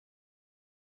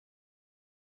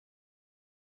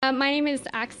My name is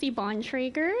Axie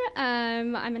Bontrager.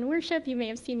 I'm in worship. You may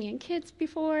have seen me in kids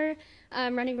before,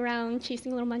 running around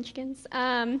chasing little munchkins.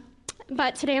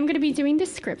 But today I'm going to be doing the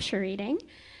scripture reading.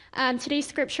 Today's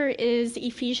scripture is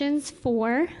Ephesians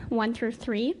 4, 1 through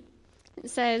 3. It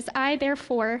says, I,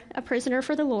 therefore, a prisoner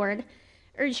for the Lord,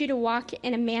 urge you to walk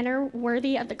in a manner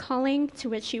worthy of the calling to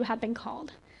which you have been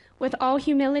called, with all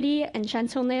humility and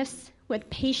gentleness, with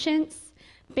patience,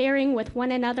 bearing with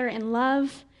one another in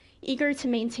love, eager to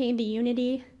maintain the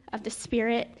unity of the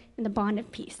Spirit in the bond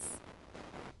of peace.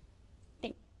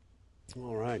 Thanks.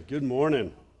 All right, good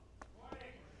morning.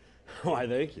 Why,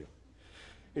 thank you.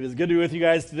 It is good to be with you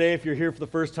guys today. If you're here for the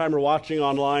first time or watching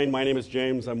online, my name is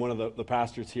James. I'm one of the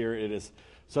pastors here. It is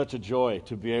such a joy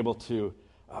to be able to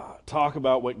talk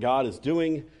about what God is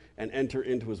doing and enter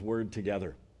into His Word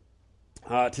together.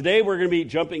 Today we're going to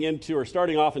be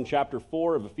starting off in chapter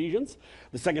 4 of Ephesians,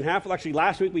 the second half. Well, actually,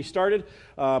 last week we started,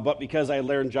 but because I had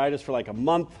laryngitis for like a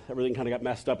month, everything kind of got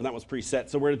messed up, and that was preset.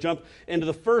 So we're going to jump into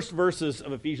the first verses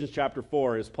of Ephesians chapter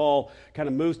 4 as Paul kind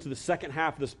of moves to the second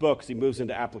half of this book as he moves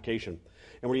into application.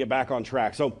 And we're going to get back on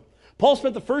track. So Paul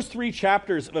spent the first 3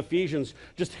 chapters of Ephesians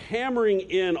just hammering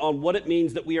in on what it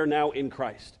means that we are now in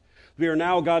Christ. We are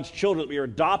now God's children, that we are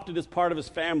adopted as part of His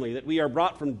family, that we are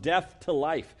brought from death to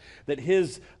life, that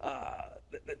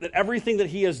that everything that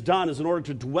He has done is in order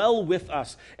to dwell with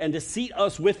us and to seat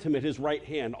us with Him at His right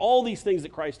hand. All these things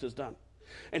that Christ has done.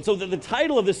 And so the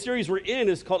title of this series we're in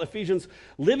is called Ephesians,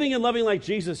 Living and Loving Like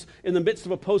Jesus in the Midst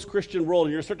of a Post-Christian World.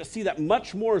 And you're going to start to see that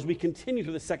much more as we continue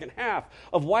to the second half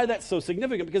of why that's so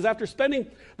significant. Because after spending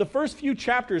the first few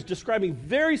chapters describing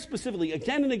very specifically,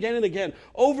 again and again and again,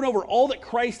 over and over, all that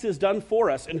Christ has done for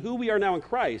us and who we are now in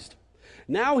Christ,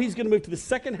 now he's going to move to the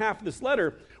second half of this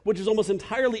letter, which is almost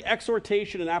entirely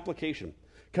exhortation and application.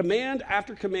 Command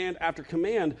after command after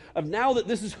command of now that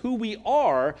this is who we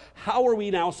are, how are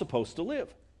we now supposed to live?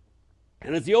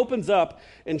 And as he opens up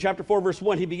in chapter 4, verse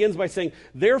 1, he begins by saying,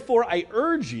 therefore I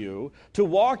urge you to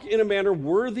walk in a manner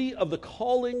worthy of the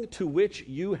calling to which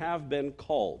you have been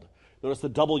called. Notice the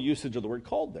double usage of the word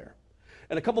called there.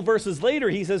 And a couple verses later,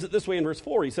 he says it this way in verse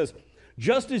 4. He says,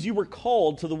 just as you were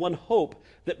called to the one hope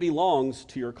that belongs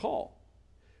to your call.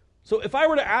 So if I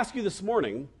were to ask you this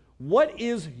morning, what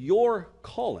is your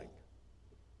calling?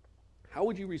 How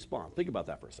would you respond? Think about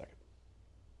that for a second.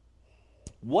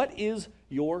 What is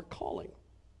your calling?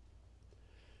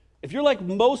 If you're like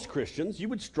most Christians, you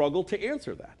would struggle to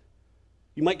answer that.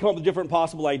 You might come up with different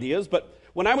possible ideas, but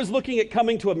when I was looking at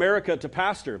coming to America to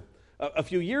pastor a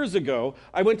few years ago,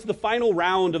 I went to the final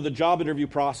round of the job interview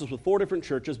process with 4 different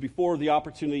churches before the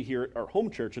opportunity here at our home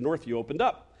church in Northview opened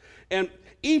up. And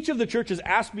each of the churches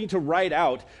asked me to write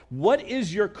out what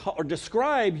is or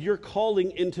describe your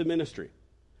calling into ministry.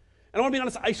 And I want to be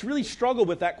honest, I really struggle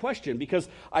with that question because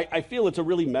I feel it's a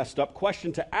really messed up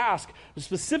question to ask,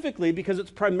 specifically because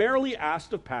it's primarily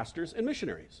asked of pastors and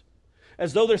missionaries,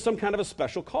 as though there's some kind of a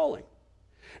special calling.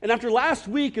 And after last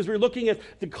week, as we're looking at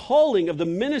the calling of the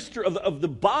minister, of the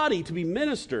body to be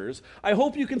ministers, I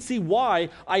hope you can see why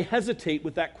I hesitate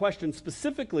with that question,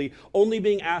 specifically only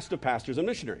being asked of pastors and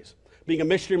missionaries. Being a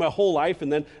missionary my whole life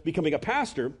and then becoming a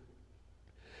pastor,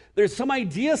 there's some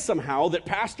idea somehow that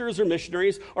pastors or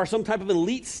missionaries are some type of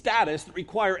elite status that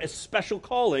require a special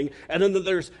calling, and then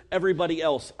there's everybody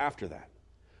else after that.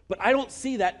 But I don't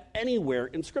see that anywhere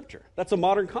in Scripture. That's a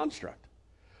modern construct.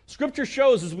 Scripture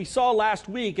shows, as we saw last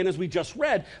week and as we just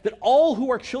read, that all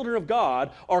who are children of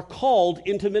God are called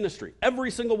into ministry. Every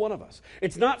single one of us.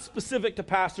 It's not specific to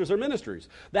pastors or ministries.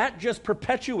 That just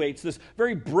perpetuates this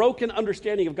very broken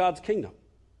understanding of God's kingdom.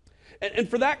 And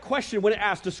for that question, when it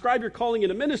asks, describe your calling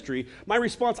into ministry, my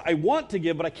response I want to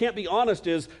give, but I can't be honest,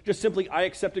 is just simply, I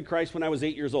accepted Christ when I was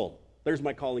 8 years old. There's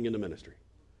my calling into ministry.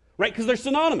 Right? Because they're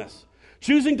synonymous.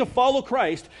 Choosing to follow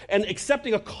Christ and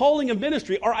accepting a calling of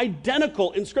ministry are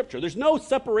identical in Scripture. There's no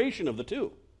separation of the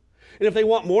two. And if they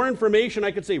want more information, I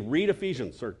could say, read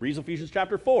Ephesians, or read Ephesians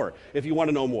chapter 4, if you want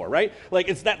to know more, right? Like,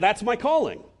 that's my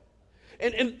calling.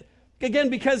 And again,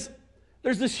 because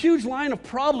there's this huge line of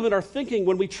problem in our thinking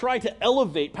when we try to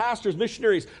elevate pastors,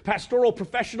 missionaries, pastoral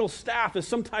professional staff as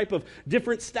some type of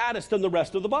different status than the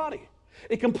rest of the body.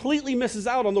 It completely misses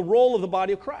out on the role of the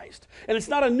body of Christ. And it's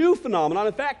not a new phenomenon.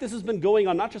 In fact, this has been going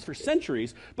on not just for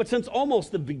centuries, but since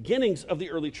almost the beginnings of the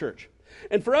early church.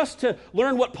 And for us to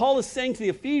learn what Paul is saying to the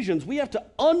Ephesians, we have to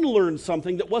unlearn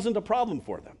something that wasn't a problem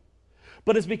for them,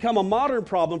 but has become a modern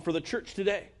problem for the church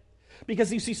today.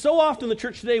 Because you see, so often in the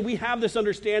church today, we have this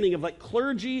understanding of like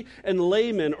clergy and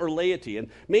laymen or laity. And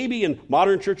maybe in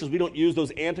modern churches, we don't use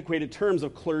those antiquated terms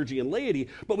of clergy and laity,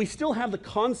 but we still have the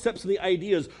concepts and the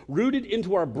ideas rooted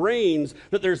into our brains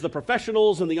that there's the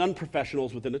professionals and the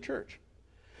unprofessionals within the church.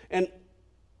 And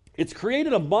it's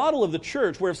created a model of the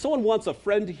church where if someone wants a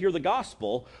friend to hear the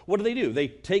gospel, what do? They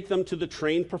take them to the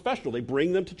trained professional. They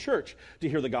bring them to church to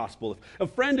hear the gospel. If a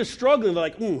friend is struggling, they're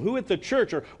like, who at the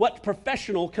church or what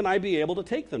professional can I be able to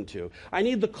take them to? I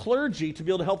need the clergy to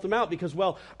be able to help them out because,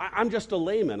 well, I'm just a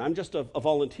layman. I'm just a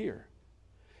volunteer.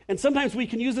 And sometimes we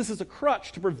can use this as a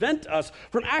crutch to prevent us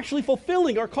from actually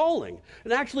fulfilling our calling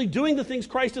and actually doing the things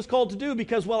Christ is called to do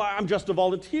because, well, I'm just a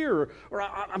volunteer or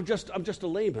I'm just a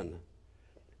layman.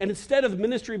 And instead of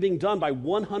ministry being done by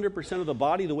 100% of the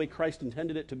body the way Christ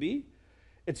intended it to be,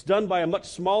 it's done by a much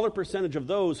smaller percentage of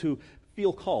those who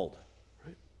feel called.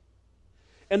 Right?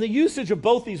 And the usage of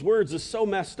both these words is so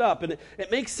messed up, and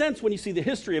it makes sense when you see the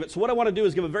history of it. So what I want to do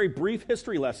is give a very brief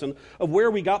history lesson of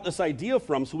where we got this idea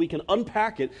from so we can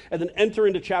unpack it and then enter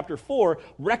into chapter 4,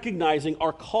 recognizing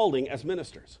our calling as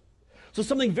ministers. So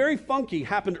something very funky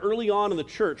happened early on in the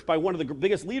church by one of the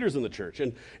biggest leaders in the church.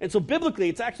 And so biblically,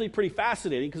 it's actually pretty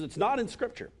fascinating because it's not in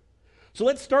Scripture. So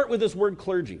let's start with this word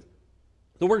clergy.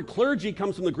 The word clergy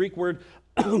comes from the Greek word,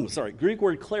 Greek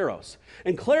word kleros.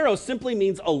 And kleros simply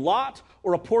means a lot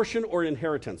or a portion or an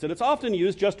inheritance. And it's often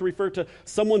used just to refer to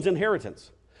someone's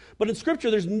inheritance. But in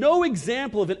Scripture, there's no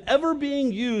example of it ever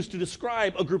being used to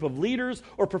describe a group of leaders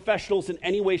or professionals in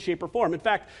any way, shape, or form. In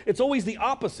fact, it's always the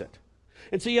opposite.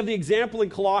 And so you have the example in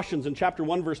Colossians in chapter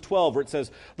 1, verse 12, where it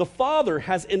says, the Father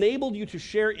has enabled you to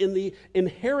share in the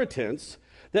inheritance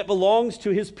that belongs to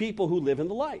his people who live in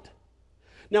the light.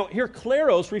 Now, here,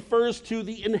 kleros refers to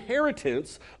the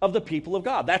inheritance of the people of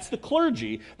God. That's the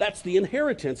clergy. That's the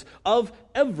inheritance of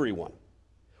everyone.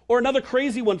 Or another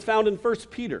crazy one found in 1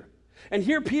 Peter. And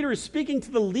here Peter is speaking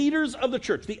to the leaders of the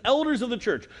church, the elders of the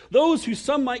church, those who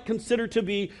some might consider to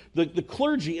be the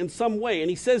clergy in some way. And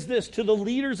he says this to the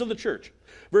leaders of the church.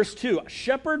 Verse 2,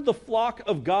 shepherd the flock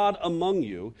of God among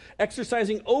you,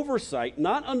 exercising oversight,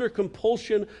 not under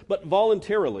compulsion, but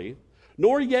voluntarily,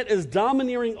 nor yet as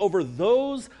domineering over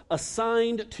those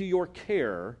assigned to your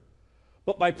care,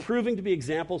 but by proving to be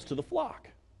examples to the flock.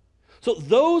 So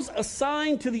those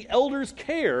assigned to the elders'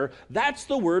 care, that's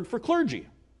the word for clergy.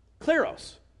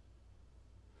 Kleros.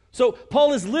 So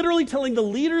Paul is literally telling the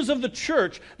leaders of the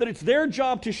church that it's their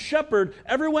job to shepherd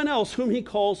everyone else whom he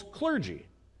calls clergy.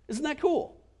 Isn't that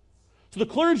cool? So the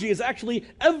clergy is actually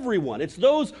everyone. It's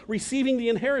those receiving the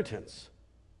inheritance.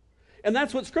 And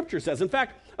that's what Scripture says. In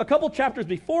fact, a couple chapters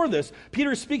before this,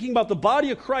 Peter is speaking about the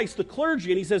body of Christ, the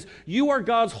clergy, and he says, you are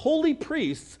God's holy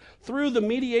priests through the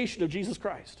mediation of Jesus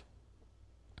Christ.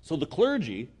 So the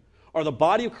clergy are the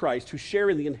body of Christ who share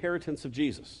in the inheritance of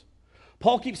Jesus.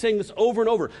 Paul keeps saying this over and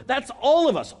over. That's all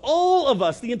of us. All of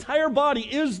us, the entire body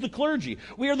is the clergy.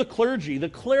 We are the clergy, the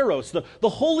kleros, the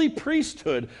holy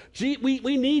priesthood. We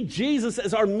need Jesus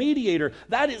as our mediator.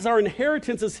 That is our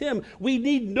inheritance as him. We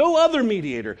need no other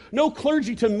mediator, no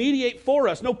clergy to mediate for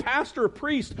us, no pastor or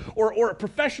priest or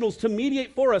professionals to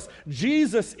mediate for us.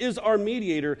 Jesus is our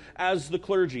mediator as the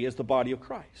clergy, as the body of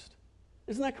Christ.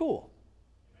 Isn't that cool?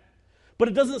 But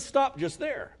it doesn't stop just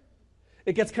there.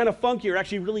 It gets kind of funky or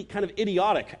actually really kind of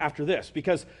idiotic after this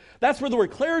because that's where the word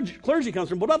clergy comes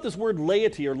from. What about this word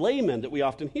laity or layman that we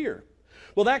often hear?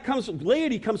 Well,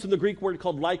 laity comes from the Greek word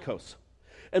called laikos.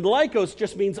 And laikos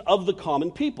just means of the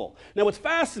common people. Now, what's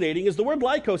fascinating is the word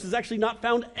laikos is actually not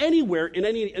found anywhere in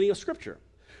any of Scripture.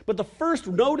 But the first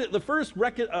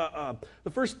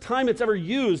time it's ever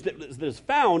used that is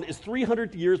found is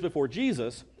 300 years before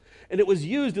Jesus. And it was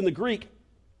used in the Greek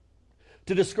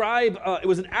to describe, it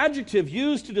was an adjective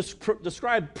used to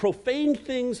describe profane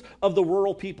things of the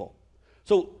rural people.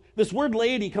 So this word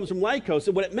laity comes from laikos,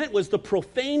 and what it meant was the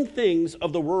profane things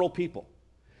of the rural people.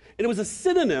 And it was a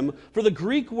synonym for the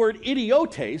Greek word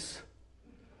idiotes,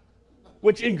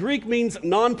 which in Greek means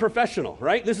non-professional,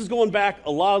 right? This is going back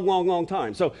a long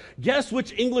time. So guess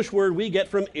which English word we get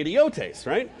from idiotes,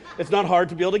 right? It's not hard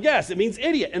to be able to guess. It means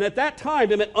idiot. And at that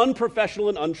time, it meant unprofessional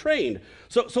and untrained.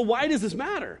 So why does this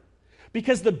matter?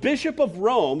 Because the Bishop of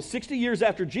Rome, 60 years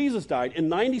after Jesus died, in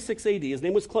 96 AD, his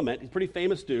name was Clement, he's a pretty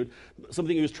famous dude,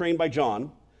 something he was trained by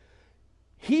John.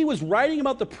 He was writing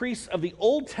about the priests of the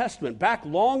Old Testament back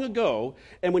long ago,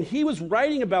 and when he was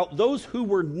writing about those who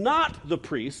were not the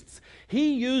priests,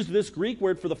 he used this Greek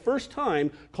word for the first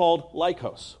time called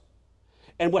laikos.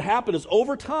 And what happened is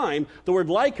over time, the word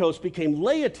laikos became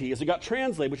laity as it got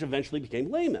translated, which eventually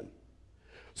became layman.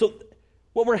 So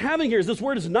What we're having here is this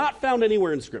word is not found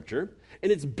anywhere in Scripture,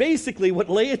 and it's basically what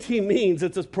laity means.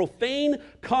 It's a profane,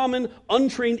 common,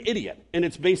 untrained idiot, and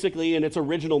it's basically in its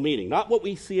original meaning. Not what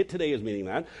we see it today as meaning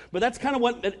that, but that's kind of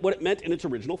what it meant in its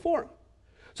original form.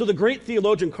 So the great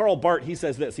theologian Karl Barth, he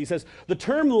says this. He says, the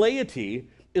term laity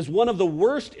is one of the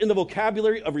worst in the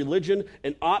vocabulary of religion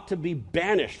and ought to be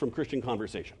banished from Christian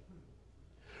conversation.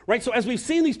 Right? So as we've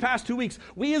seen these past 2 weeks,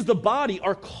 we as the body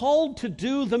are called to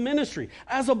do the ministry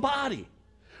as a body.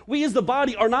 We as the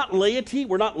body are not laity.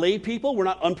 We're not lay people. We're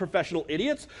not unprofessional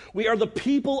idiots. We are the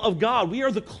people of God. We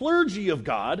are the clergy of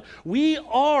God. We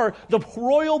are the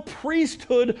royal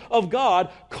priesthood of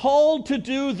God, called to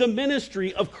do the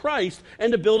ministry of Christ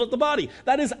and to build up the body.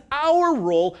 That is our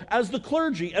role as the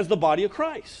clergy, as the body of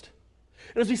Christ.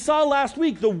 And as we saw last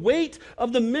week, the weight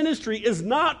of the ministry is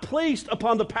not placed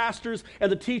upon the pastors and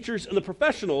the teachers and the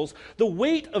professionals. The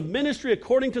weight of ministry,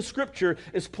 according to Scripture,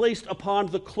 is placed upon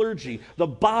the clergy, the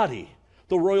body,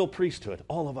 the royal priesthood,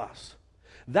 all of us.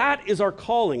 That is our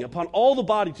calling upon all the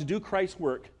body to do Christ's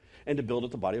work and to build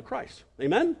up the body of Christ.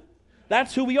 Amen?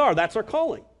 That's who we are. That's our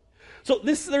calling. So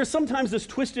there's sometimes this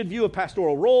twisted view of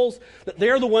pastoral roles, that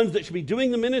they're the ones that should be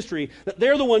doing the ministry, that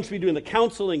they're the ones who should be doing the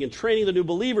counseling and training the new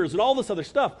believers and all this other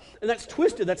stuff. And that's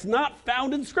twisted. That's not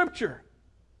found in Scripture.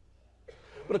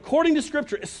 But according to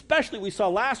Scripture, especially we saw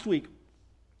last week,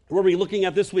 where we're looking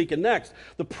at this week and next,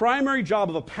 the primary job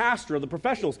of a pastor, of the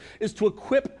professionals, is to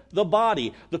equip the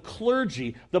body, the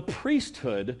clergy, the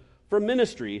priesthood for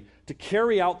ministry to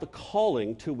carry out the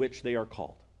calling to which they are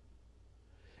called.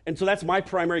 And so that's my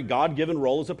primary God-given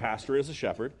role as a pastor, as a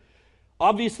shepherd.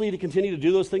 Obviously, to continue to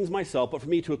do those things myself, but for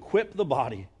me to equip the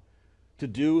body to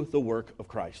do the work of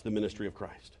Christ, the ministry of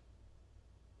Christ.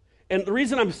 And the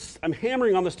reason I'm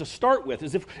hammering on this to start with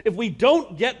is if we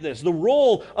don't get this, the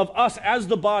role of us as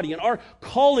the body and our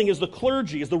calling as the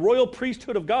clergy, as the royal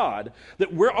priesthood of God, that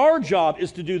our job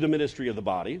is to do the ministry of the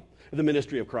body, the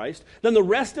ministry of Christ, then the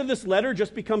rest of this letter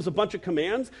just becomes a bunch of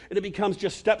commands, and it becomes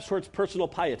just steps towards personal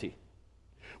piety,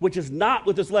 which is not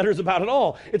what this letter is about at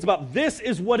all. It's about this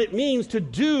is what it means to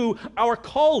do our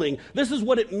calling. This is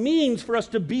what it means for us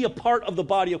to be a part of the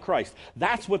body of Christ.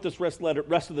 That's what this rest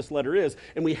of this letter is,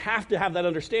 and we have to have that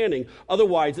understanding.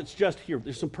 Otherwise, it's just here.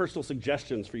 There's some personal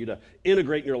suggestions for you to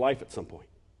integrate in your life at some point.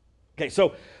 Okay,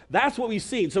 so that's what we've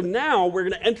seen. So now we're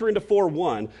going to enter into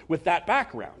 4:1 with that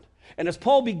background. And as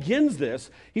Paul begins this,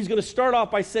 he's going to start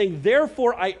off by saying,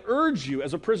 therefore I urge you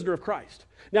as a prisoner of Christ.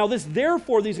 Now, this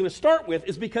therefore that he's going to start with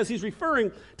is because he's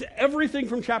referring to everything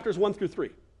from chapters 1 through 3.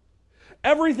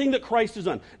 Everything that Christ has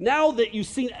done. Now that you've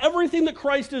seen everything that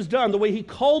Christ has done, the way he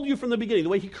called you from the beginning, the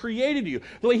way he created you,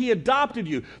 the way he adopted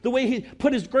you, the way he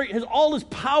put all his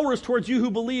powers towards you who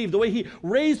believe, the way he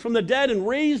raised from the dead and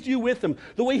raised you with him,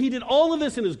 the way he did all of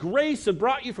this in his grace and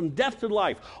brought you from death to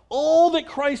life. All that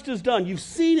Christ has done, you've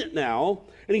seen it now.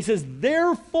 And he says,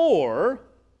 therefore,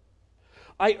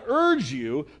 I urge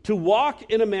you to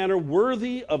walk in a manner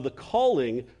worthy of the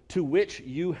calling to which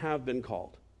you have been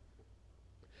called.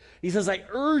 He says, I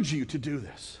urge you to do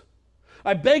this.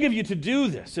 I beg of you to do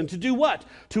this. And to do what?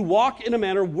 To walk in a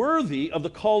manner worthy of the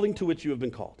calling to which you have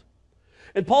been called.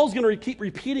 And Paul's going to keep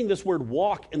repeating this word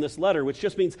walk in this letter, which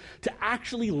just means to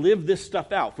actually live this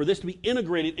stuff out, for this to be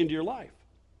integrated into your life.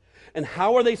 And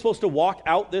how are they supposed to walk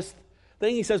out this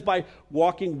thing? He says, by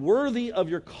walking worthy of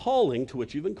your calling to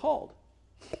which you've been called.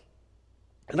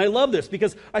 And I love this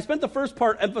because I spent the first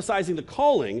part emphasizing the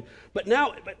calling, but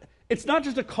now it's not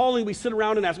just a calling we sit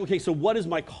around and ask, okay, so what is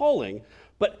my calling?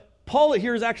 But Paul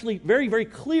here is actually very, very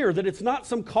clear that it's not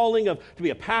some calling to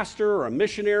be a pastor or a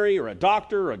missionary or a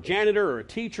doctor or a janitor or a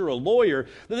teacher or a lawyer,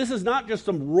 that this is not just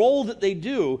some role that they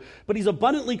do, but he's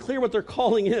abundantly clear what their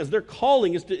calling is. Their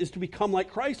calling is to become like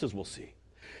Christ, as we'll see.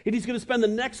 And he's going to spend the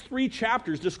next 3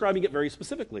 chapters describing it very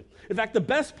specifically. In fact, the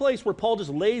best place where Paul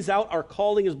just lays out our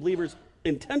calling as believers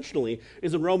intentionally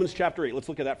is in Romans chapter 8. Let's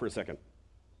look at that for a second.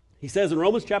 He says in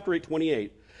Romans chapter 8,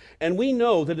 28, and we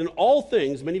know that in all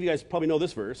things, many of you guys probably know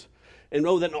this verse, and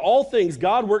know that in all things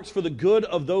God works for the good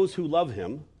of those who love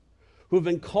him, who have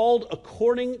been called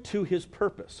according to his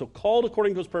purpose. So called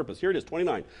according to his purpose. Here it is,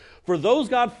 29. For those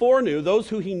God foreknew, those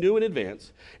who he knew in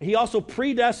advance, he also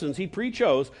predestines, he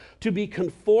pre-chose to be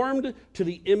conformed to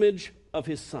the image of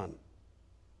his Son.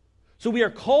 So we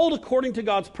are called according to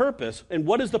God's purpose. And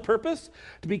what is the purpose?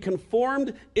 To be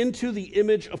conformed into the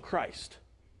image of Christ.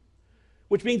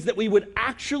 Which means that we would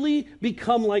actually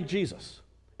become like Jesus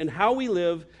in how we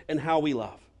live and how we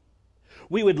love.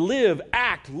 We would live,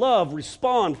 act, love,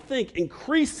 respond, think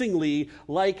increasingly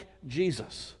like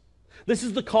Jesus. This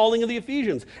is the calling of the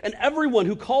Ephesians. And everyone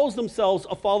who calls themselves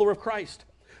a follower of Christ,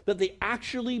 that they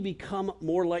actually become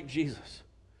more like Jesus.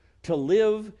 to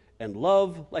live and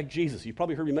love like Jesus. You've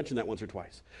probably heard me mention that once or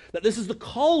twice. That this is the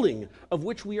calling of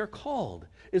which we are called,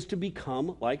 is to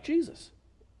become like Jesus.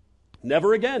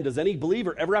 Never again does any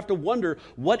believer ever have to wonder,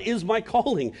 what is my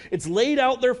calling? It's laid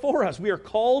out there for us. We are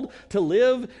called to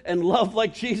live and love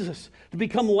like Jesus, to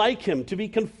become like him, to be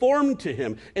conformed to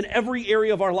him in every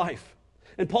area of our life.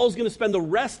 And Paul's going to spend the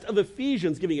rest of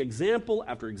Ephesians giving example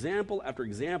after example after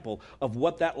example of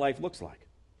what that life looks like.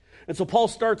 And so Paul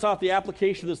starts off the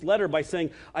application of this letter by saying,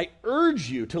 I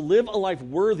urge you to live a life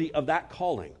worthy of that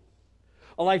calling,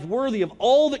 a life worthy of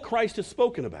all that Christ has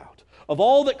spoken about, of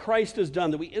all that Christ has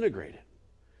done, that we integrate it.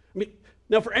 I mean,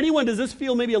 now for anyone, does this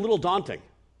feel maybe a little daunting?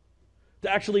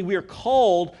 That actually we are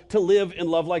called to live and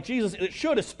love like Jesus, and it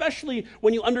should, especially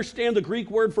when you understand the Greek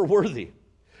word for worthy.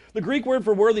 The Greek word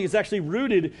for worthy is actually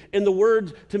rooted in the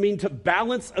word to mean to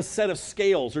balance a set of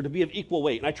scales or to be of equal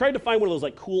weight. And I tried to find one of those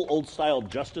like cool old-style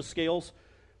justice scales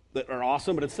that are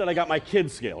awesome, but instead I got my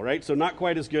kids' scale, right? So not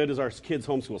quite as good as our kids'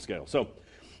 homeschool scale. So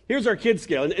here's our kids'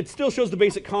 scale, and it still shows the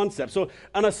basic concept. So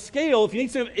on a scale, if you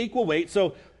need to have equal weight,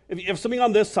 so if you have something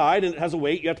on this side and it has a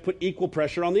weight, you have to put equal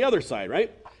pressure on the other side, right?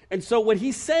 And so what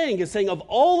he's saying is saying of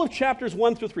all of chapters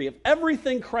 1 through 3, of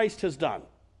everything Christ has done,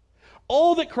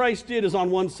 all that Christ did is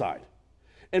on one side.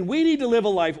 And we need to live a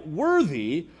life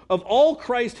worthy of all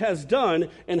Christ has done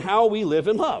and how we live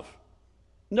and love.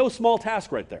 No small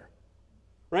task right there,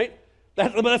 right?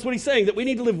 That's what he's saying, that we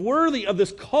need to live worthy of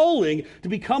this calling to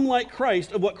become like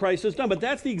Christ, of what Christ has done. But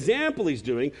that's the example he's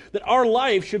doing, that our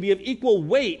life should be of equal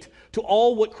weight to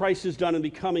all what Christ has done in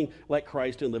becoming like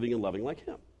Christ and living and loving like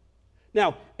him.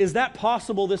 Now, is that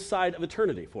possible this side of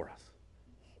eternity for us?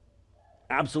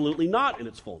 Absolutely not in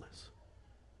its fullness.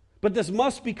 But this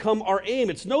must become our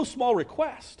aim. It's no small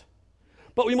request.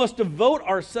 But we must devote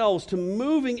ourselves to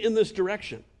moving in this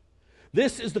direction.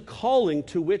 This is the calling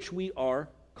to which we are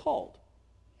called.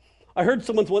 I heard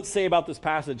someone once say about this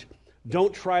passage,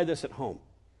 don't try this at home.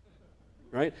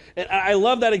 Right? And I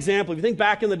love that example. If you think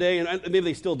back in the day, and maybe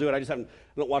they still do it, I don't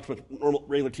watch much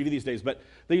regular TV these days, but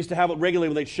they used to have it regularly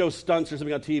when they'd show stunts or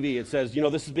something on TV. It says,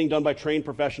 this is being done by trained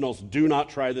professionals. Do not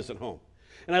try this at home.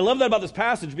 And I love that about this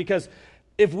passage because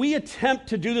if we attempt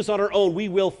to do this on our own, we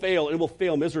will fail, and we'll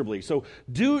fail miserably. So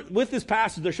with this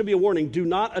passage, there should be a warning. Do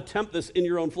not attempt this in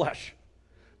your own flesh.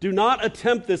 Do not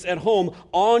attempt this at home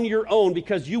on your own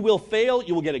because you will fail,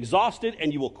 you will get exhausted,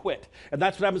 and you will quit. And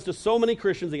that's what happens to so many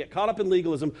Christians. They get caught up in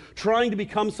legalism, trying to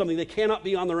become something they cannot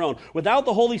be on their own. Without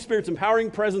the Holy Spirit's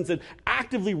empowering presence and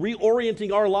actively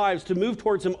reorienting our lives to move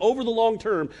towards him over the long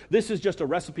term, this is just a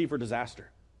recipe for disaster.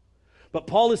 But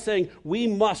Paul is saying we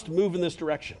must move in this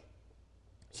direction.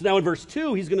 So now in verse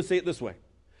 2, he's going to say it this way.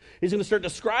 He's going to start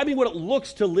describing what it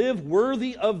looks to live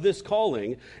worthy of this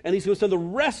calling, and he's going to spend the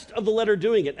rest of the letter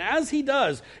doing it. As he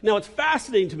does, now it's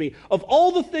fascinating to me, of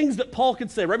all the things that Paul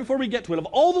could say, right before we get to it, of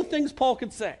all the things Paul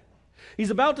could say, he's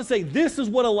about to say, this is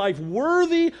what a life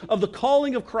worthy of the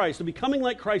calling of Christ, of becoming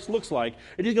like Christ looks like,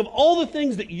 and you think of all the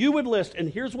things that you would list, and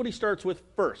here's what he starts with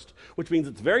first, which means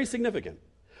it's very significant.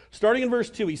 Starting in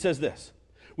verse 2, he says this,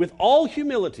 with all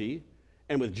humility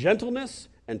and with gentleness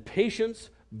and patience,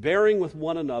 bearing with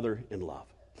one another in love.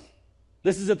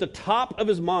 This is at the top of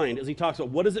his mind as he talks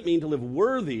about what does it mean to live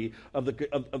worthy of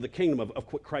the kingdom, of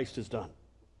what Christ has done.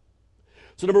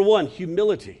 So number 1,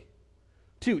 humility.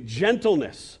 2,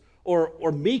 gentleness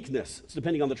or meekness,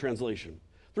 depending on the translation.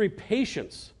 3,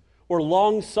 patience or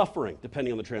long-suffering,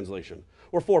 depending on the translation.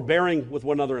 Or 4, bearing with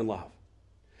one another in love.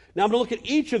 Now I'm going to look at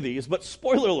each of these, but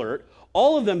spoiler alert,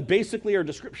 all of them basically are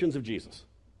descriptions of Jesus.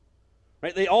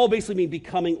 Right? They all basically mean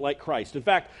becoming like Christ. In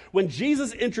fact, when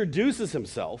Jesus introduces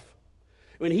himself,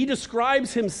 when he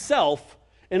describes himself,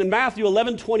 and in Matthew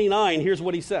 11:29, here's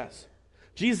what he says.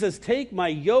 Jesus says, take my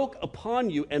yoke upon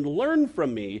you and learn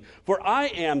from me, for I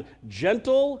am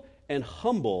gentle and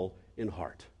humble in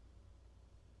heart.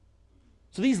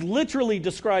 So these literally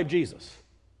describe Jesus.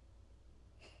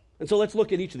 And so let's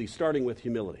look at each of these, starting with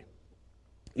humility.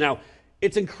 Now,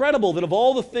 it's incredible that of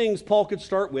all the things Paul could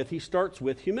start with, he starts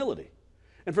with humility.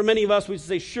 And for many of us, we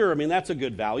say, sure, that's a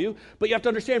good value. But you have to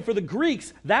understand, for the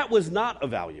Greeks, that was not a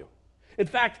value. In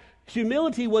fact,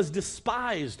 humility was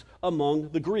despised among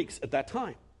the Greeks at that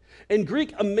time. In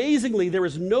Greek, amazingly, there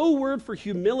is no word for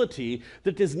humility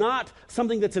that is not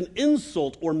something that's an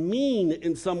insult or mean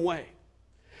in some way.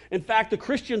 In fact, the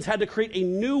Christians had to create a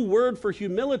new word for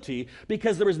humility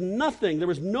because there was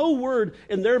no word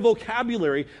in their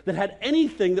vocabulary that had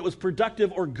anything that was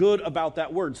productive or good about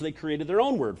that word. So they created their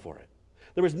own word for it.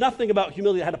 There was nothing about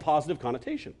humility that had a positive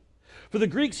connotation. For the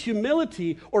Greeks,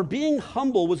 humility or being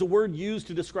humble was a word used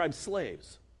to describe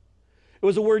slaves. It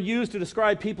was a word used to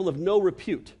describe people of no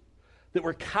repute, that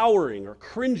were cowering or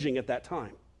cringing at that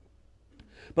time.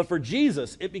 But for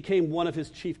Jesus, it became one of his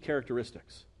chief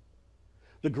characteristics.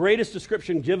 The greatest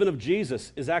description given of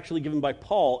Jesus is actually given by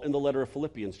Paul in the letter of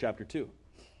Philippians chapter 2.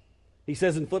 He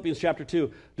says in Philippians chapter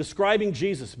 2, describing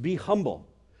Jesus, be humble,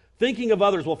 thinking of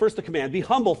others. Well, first the command, be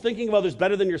humble, thinking of others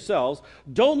better than yourselves.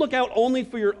 Don't look out only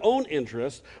for your own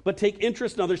interest, but take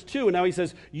interest in others too. And now he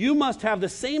says, you must have the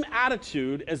same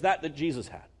attitude as that Jesus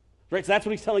had. Right? So that's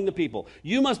what he's telling the people.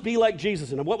 You must be like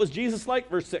Jesus. And what was Jesus like?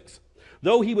 Verse 6.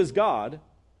 Though he was God,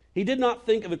 he did not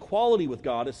think of equality with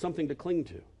God as something to cling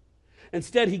to.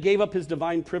 Instead, he gave up his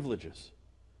divine privileges.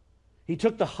 He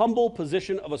took the humble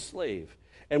position of a slave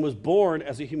and was born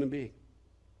as a human being.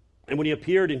 And when he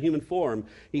appeared in human form,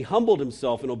 he humbled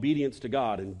himself in obedience to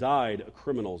God and died a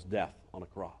criminal's death on a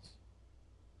cross.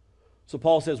 So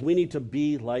Paul says we need to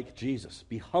be like Jesus,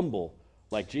 be humble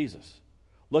like Jesus.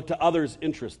 Look to others'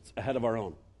 interests ahead of our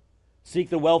own. Seek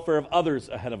the welfare of others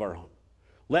ahead of our own.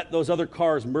 Let those other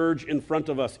cars merge in front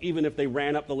of us, even if they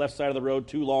ran up the left side of the road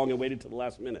too long and waited to the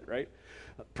last minute, right?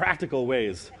 Practical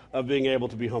ways of being able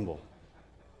to be humble.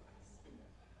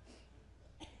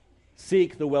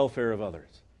 Seek the welfare of others.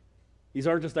 These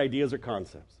aren't just ideas or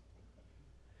concepts.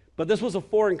 But this was a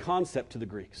foreign concept to the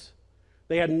Greeks.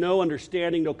 They had no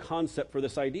understanding, no concept for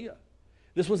this idea.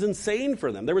 This was insane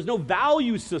for them. There was no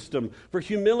value system for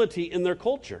humility in their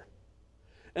culture.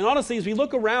 And honestly, as we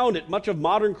look around at much of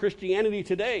modern Christianity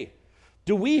today,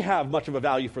 do we have much of a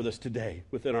value for this today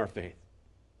within our faith?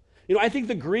 You know, I think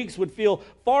the Greeks would feel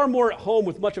far more at home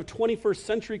with much of 21st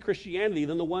century Christianity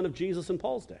than the one of Jesus and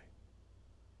Paul's day.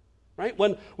 Right?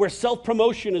 Where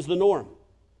self-promotion is the norm,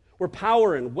 where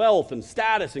power and wealth and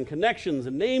status and connections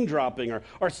and name-dropping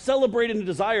are celebrated and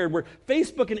desired, where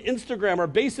Facebook and Instagram are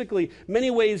basically,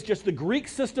 many ways, just the Greek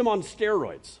system on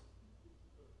steroids,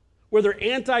 where they're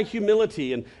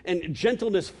anti-humility and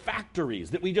gentleness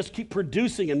factories that we just keep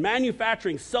producing and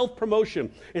manufacturing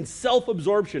self-promotion and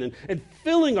self-absorption and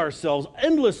filling ourselves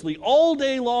endlessly all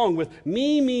day long with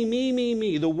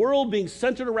me, the world being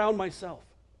centered around myself.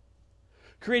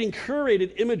 Creating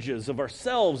curated images of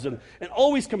ourselves and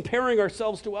always comparing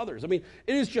ourselves to others. I mean,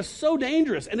 it is just so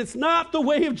dangerous, and it's not the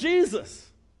way of Jesus.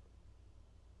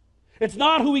 It's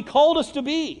not who he called us to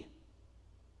be.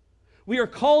 We are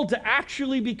called to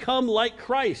actually become like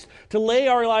Christ, to lay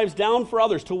our lives down for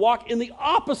others, to walk in the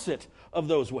opposite of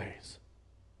those ways.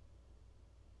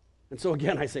 And so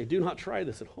again, I say, do not try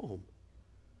this at home.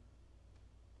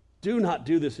 Do not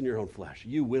do this in your own flesh.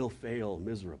 You will fail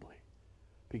miserably,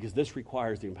 because this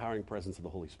requires the empowering presence of the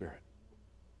Holy Spirit.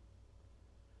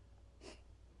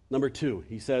 Number 2,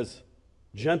 he says,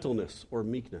 gentleness or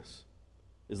meekness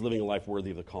is living a life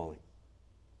worthy of the calling.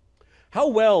 How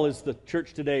well is the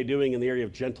church today doing in the area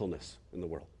of gentleness in the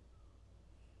world?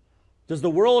 Does the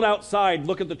world outside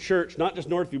look at the church, not just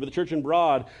Northview, but the church in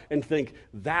Broad, and think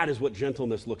that is what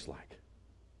gentleness looks like?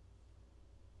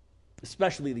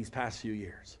 Especially these past few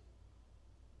years.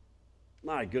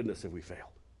 My goodness, have we failed.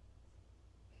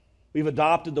 We've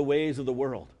adopted the ways of the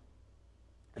world.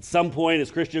 At some point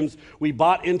as Christians, we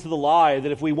bought into the lie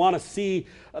that if we want to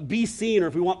be seen, or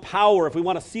if we want power, if we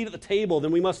want a seat at the table,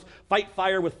 then we must fight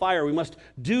fire with fire. We must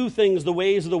do things the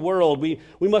ways of the world. We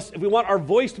must, if we want our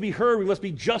voice to be heard, we must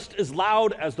be just as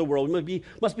loud as the world. We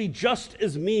must be just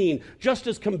as mean, just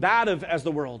as combative as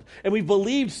the world. And we've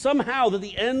believed somehow that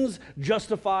the ends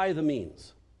justify the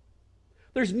means.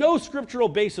 There's no scriptural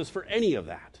basis for any of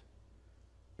that.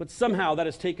 But somehow that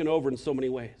has taken over in so many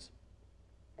ways.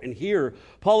 And here,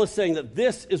 Paul is saying that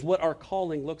this is what our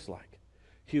calling looks like.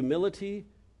 Humility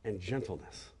and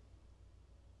gentleness.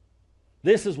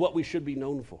 This is what we should be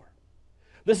known for.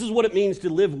 This is what it means to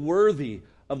live worthy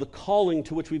of the calling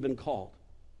to which we've been called.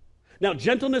 Now,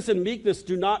 gentleness and meekness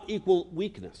do not equal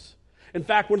weakness. In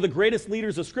fact, one of the greatest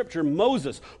leaders of Scripture,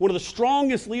 Moses, one of the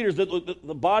strongest leaders that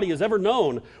the body has ever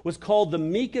known, was called the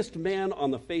meekest man on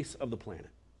the face of the planet.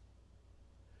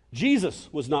 Jesus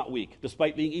was not weak,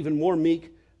 despite being even more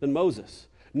meek than Moses.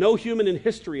 No human in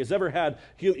history has ever had,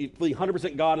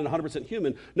 100% God and 100%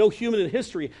 human, no human in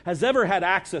history has ever had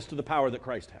access to the power that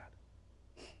Christ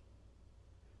had.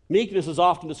 Meekness is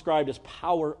often described as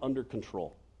power under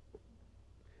control.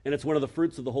 And it's one of the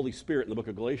fruits of the Holy Spirit in the book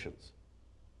of Galatians.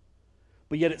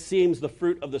 But yet it seems the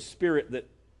fruit of the Spirit that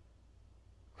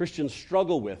Christians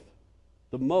struggle with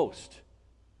the most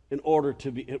in order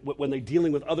to be, when they're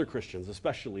dealing with other Christians,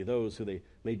 especially those who they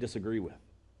may disagree with.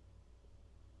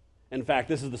 In fact,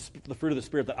 this is the fruit of the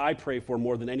Spirit that I pray for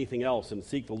more than anything else and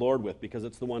seek the Lord with, because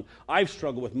it's the one I've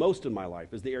struggled with most in my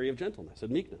life, is the area of gentleness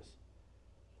and meekness.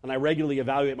 And I regularly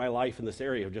evaluate my life in this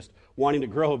area of just wanting to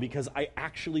grow, because I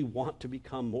actually want to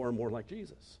become more and more like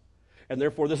Jesus. and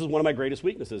therefore this is one of my greatest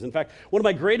weaknesses. In fact, one of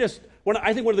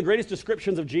the greatest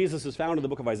descriptions of Jesus is found in the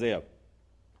book of Isaiah.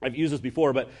 I've used this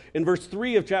before, but in verse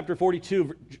 3 of chapter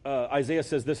 42, Isaiah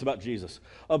says this about Jesus: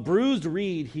 "A bruised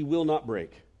reed he will not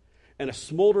break, and a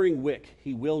smoldering wick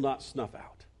he will not snuff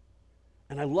out."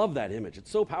 And I love that image. It's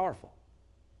so powerful.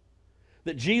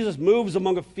 That Jesus moves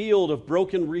among a field of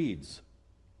broken reeds,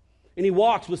 and he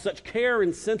walks with such care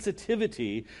and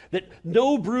sensitivity that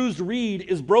no bruised reed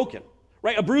is broken.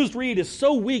 Right? A bruised reed is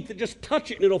so weak that just touch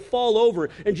it and it'll fall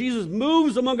over. And Jesus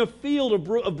moves among a field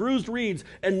of bruised reeds,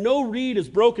 and no reed is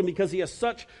broken because he has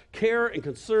such care and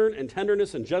concern and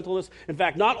tenderness and gentleness. In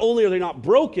fact, not only are they not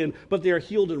broken, but they are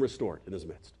healed and restored in his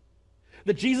midst.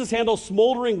 That Jesus handles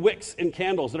smoldering wicks and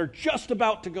candles that are just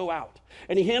about to go out.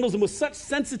 And he handles them with such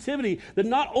sensitivity that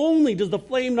not only does the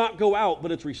flame not go out,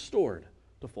 but it's restored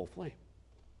to full flame.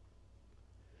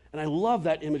 And I love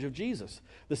that image of Jesus.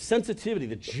 The sensitivity,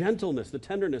 the gentleness, the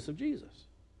tenderness of Jesus.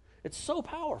 It's so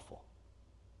powerful.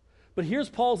 But here's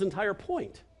Paul's entire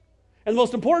point. And the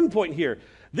most important point here.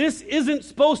 This isn't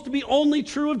supposed to be only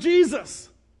true of Jesus.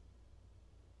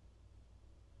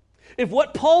 If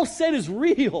what Paul said is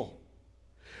real,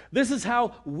 this is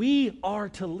how we are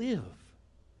to live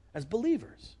as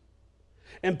believers.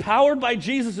 Empowered by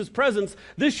Jesus' presence,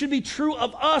 this should be true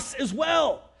of us as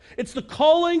well. It's the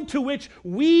calling to which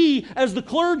we, as the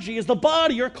clergy, as the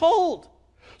body, are called.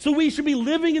 So we should be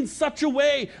living in such a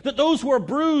way that those who are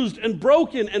bruised and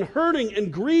broken and hurting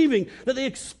and grieving, that they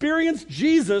experience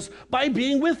Jesus by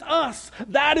being with us.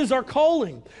 That is our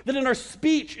calling. That in our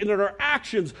speech and in our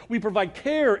actions, we provide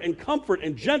care and comfort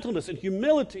and gentleness and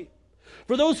humility.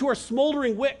 For those who are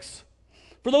smoldering wicks,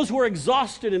 for those who are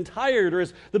exhausted and tired, or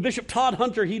as the Bishop Todd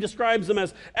Hunter, he describes them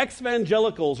as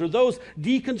ex-evangelicals, or those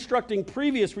deconstructing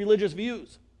previous religious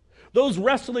views, those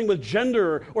wrestling with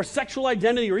gender or sexual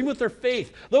identity or even with their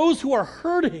faith, those who are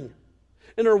hurting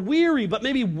and are weary but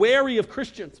maybe wary of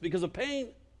Christians because of pain.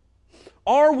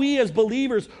 Are we as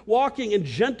believers walking in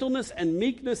gentleness and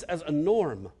meekness as a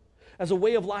norm, as a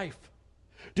way of life?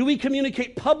 Do we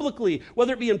communicate publicly,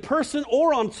 whether it be in person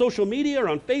or on social media or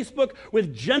on Facebook,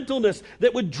 with gentleness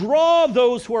that would draw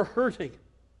those who are hurting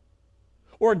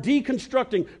or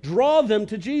deconstructing, draw them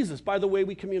to Jesus by the way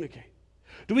we communicate?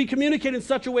 Do we communicate in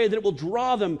such a way that it will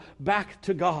draw them back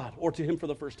to God or to him for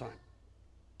the first time?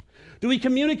 Do we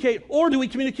communicate, or do we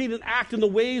communicate and act in the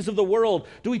ways of the world?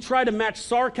 Do we try to match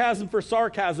sarcasm for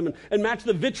sarcasm and match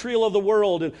the vitriol of the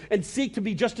world and seek to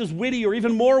be just as witty or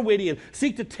even more witty and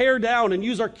seek to tear down and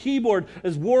use our keyboard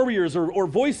as warriors or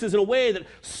voices in a way that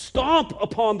stomp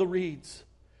upon the reeds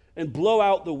and blow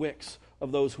out the wicks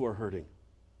of those who are hurting?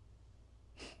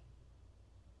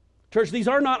 Church, these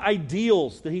are not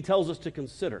ideals that he tells us to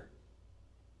consider.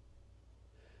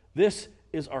 This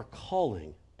is our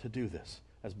calling to do this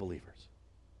as believers.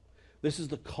 This is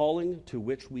the calling to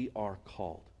which we are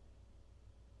called.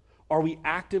 Are we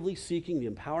actively seeking the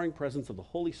empowering presence of the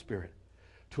Holy Spirit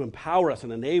to empower us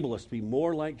and enable us to be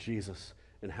more like Jesus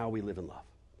in how we live and love?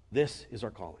 This is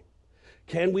our calling.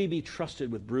 Can we be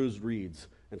trusted with bruised reeds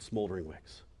and smoldering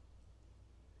wicks?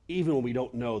 Even when we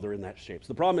don't know they're in that shape. So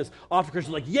the problem is, often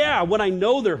Christians are like, yeah, when I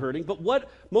know they're hurting, but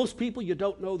most people, you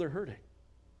don't know they're hurting.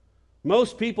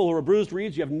 Most people who are bruised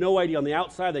reeds, you have no idea. On the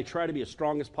outside, they try to be as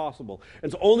strong as possible.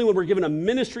 And so only when we're given a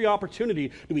ministry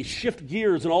opportunity do we shift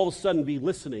gears and all of a sudden be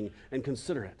listening and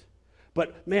considerate.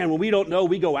 But man, when we don't know,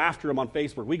 we go after them on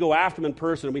Facebook. We go after them in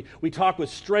person. And we talk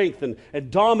with strength and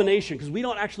domination because we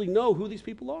don't actually know who these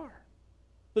people are.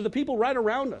 They're the people right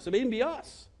around us. It may even be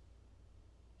us.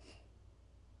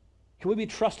 Can we be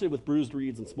trusted with bruised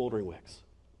reeds and smoldering wicks?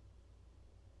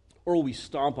 Or will we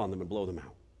stomp on them and blow them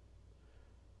out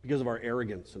because of our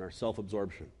arrogance and our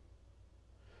self-absorption?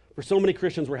 For so many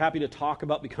Christians, we're happy to talk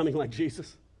about becoming like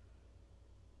Jesus,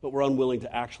 but we're unwilling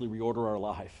to actually reorder our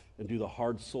life and do the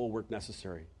hard soul work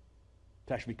necessary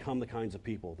to actually become the kinds of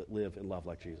people that live and love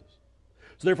like Jesus.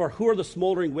 So therefore, who are the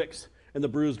smoldering wicks and the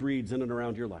bruised reeds in and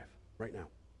around your life right now?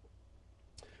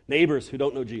 Neighbors who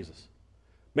don't know Jesus.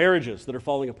 Marriages that are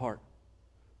falling apart.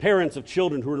 Parents of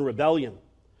children who are in rebellion.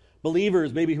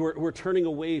 Believers maybe who are turning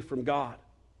away from God.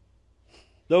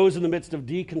 Those in the midst of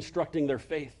deconstructing their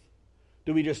faith.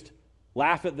 Do we just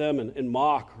laugh at them and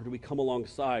mock, or do we come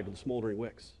alongside with smoldering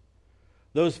wicks?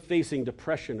 Those facing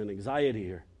depression and anxiety,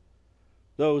 or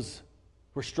those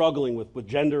who are struggling with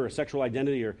gender or sexual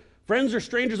identity, or friends or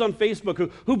strangers on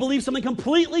Facebook who believe something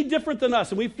completely different than us,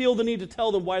 and we feel the need to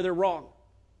tell them why they're wrong.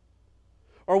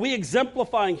 Are we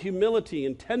exemplifying humility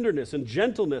and tenderness and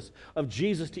gentleness of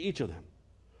Jesus to each of them?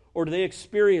 Or do they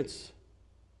experience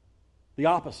the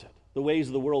opposite, the ways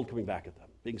of the world coming back at them,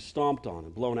 being stomped on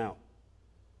and blown out?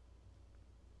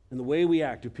 and the way we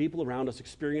act, do people around us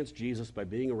experience Jesus by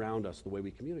being around us the way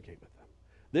we communicate with them?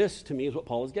 This, to me, is what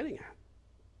Paul is getting at.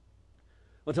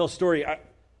 I'll tell a story.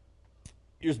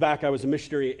 Years back, I was a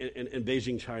missionary in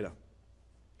Beijing, China.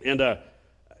 And for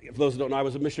those who don't know, I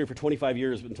was a missionary for 25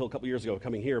 years until a couple years ago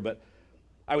coming here. But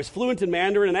I was fluent in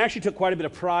Mandarin and actually took quite a bit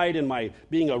of pride in my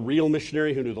being a real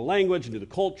missionary who knew the language and knew the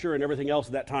culture and everything else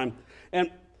at that time. And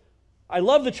I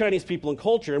love the Chinese people and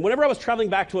culture, and whenever I was traveling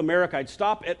back to America, I'd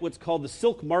stop at what's called the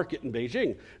Silk Market in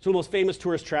Beijing. It's one of the most famous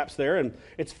tourist traps there, and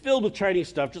it's filled with Chinese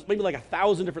stuff, just maybe like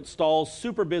 1,000 different stalls,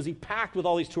 super busy, packed with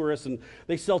all these tourists, and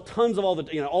they sell tons of all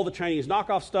the Chinese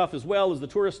knockoff stuff as well as the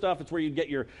tourist stuff. It's where you'd get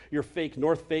your fake,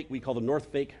 North Fake, we call them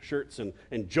North Fake shirts, and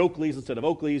Jokeleys instead of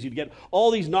Oakleys. You'd get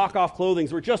all these knockoff clothing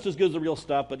that were just as good as the real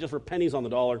stuff, but just for pennies on the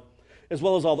dollar, as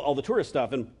well as all the tourist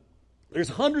stuff. And there's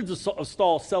hundreds of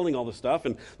stalls selling all this stuff,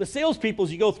 and the salespeople,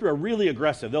 as you go through, are really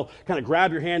aggressive. They'll kind of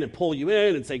grab your hand and pull you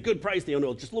in and say, good price. They don't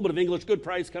know just a little bit of English, good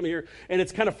price, come here. And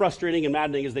it's kind of frustrating and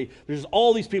maddening as there's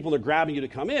all these people, and they're grabbing you to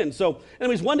come in. So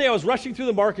anyways, one day I was rushing through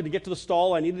the market to get to the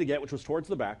stall I needed to get, which was towards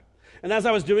the back. And as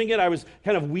I was doing it, I was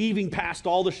kind of weaving past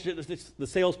all the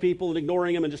salespeople and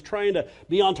ignoring them and just trying to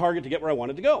be on target to get where I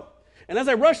wanted to go. And as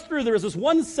I rushed through, there was this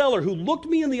one seller who looked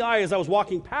me in the eye as I was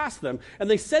walking past them, and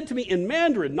they said to me in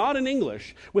Mandarin, not in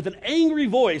English, with an angry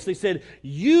voice, they said,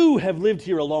 "You have lived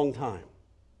here a long time."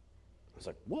 I was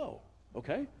like, whoa,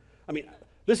 okay. I mean,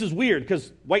 this is weird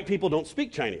because white people don't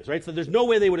speak Chinese, right? So there's no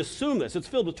way they would assume this. It's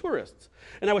filled with tourists.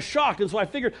 And I was shocked, and so I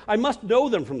figured I must know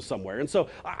them from somewhere. And so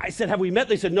I said, "Have we met?"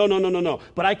 They said, "No.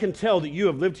 But I can tell that you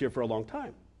have lived here for a long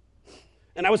time."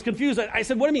 And I was confused. I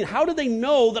said, "What do you mean? How did they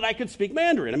know that I could speak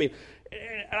Mandarin?" I mean,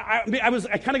 I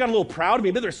kind of got a little proud of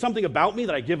me. Maybe there's something about me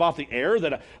that I give off the air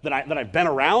that I've been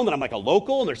around, that I'm like a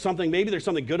local, and there's something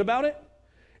good about it.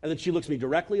 And then she looks me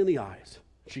directly in the eyes.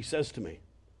 She says to me,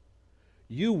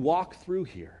 "You walk through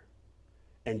here,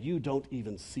 and you don't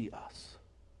even see us.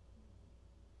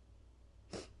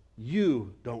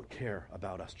 You don't care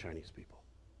about us Chinese people.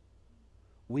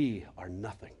 We are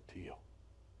nothing to you."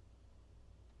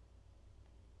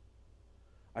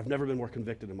 I've never been more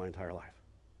convicted in my entire life.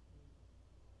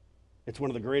 It's one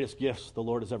of the greatest gifts the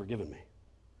Lord has ever given me.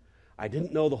 I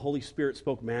didn't know the Holy Spirit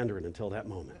spoke Mandarin until that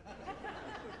moment.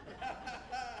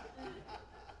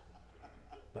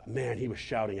 But man, he was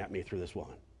shouting at me through this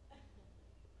woman.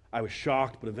 I was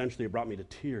shocked, but eventually it brought me to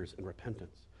tears and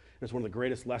repentance. And it's one of the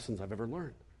greatest lessons I've ever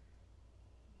learned.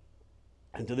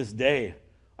 And to this day,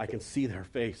 I can see her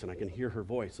face and I can hear her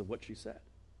voice of what she said.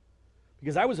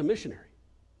 Because I was a missionary.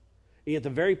 And yet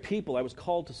the very people I was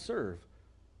called to serve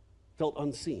felt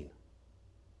unseen.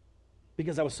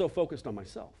 Because I was so focused on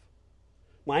myself,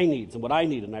 my needs and what I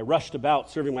needed, and I rushed about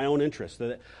serving my own interests,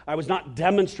 that I was not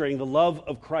demonstrating the love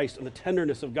of Christ and the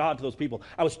tenderness of God to those people.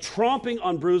 I was tromping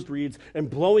on bruised reeds and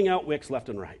blowing out wicks left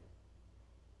and right.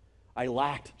 I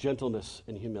lacked gentleness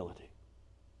and humility.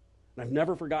 And I've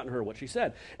never forgotten her, what she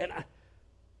said. And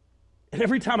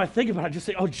every time I think about it, I just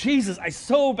say, "Oh, Jesus, I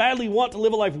so badly want to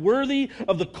live a life worthy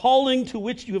of the calling to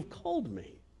which you have called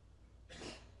me.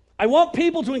 I want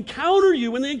people to encounter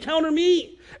you when they encounter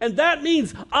me. And that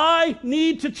means I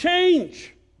need to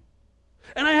change.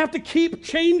 And I have to keep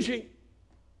changing.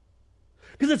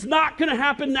 Because it's not going to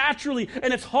happen naturally.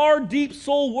 And it's hard, deep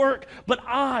soul work. But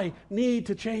I need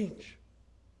to change."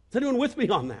 Is anyone with me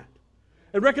on that?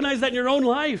 And recognize that in your own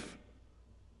life.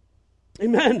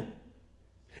 Amen.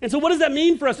 And so what does that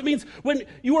mean for us? It means when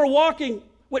you are walking,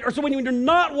 when you're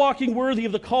not walking worthy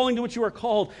of the calling to which you are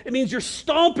called, it means you're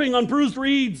stomping on bruised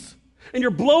reeds and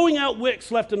you're blowing out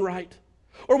wicks left and right.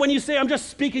 Or when you say, "I'm just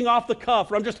speaking off the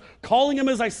cuff," or "I'm just calling him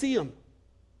as I see him."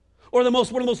 Or one of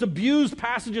the most abused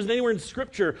passages anywhere in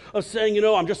Scripture of saying,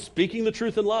 "I'm just speaking the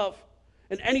truth in love."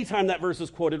 And anytime that verse is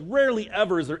quoted, rarely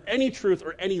ever is there any truth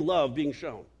or any love being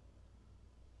shown.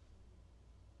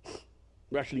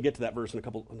 We're actually going to get to that verse in a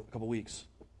couple weeks.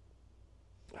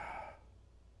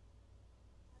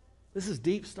 This is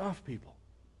deep stuff, people.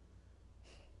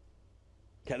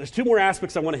 Okay, there's two more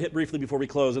aspects I want to hit briefly before we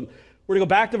close. And we're going to go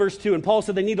back to verse 2. And Paul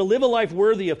said they need to live a life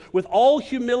worthy of, with all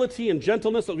humility and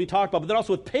gentleness that we talked about, but then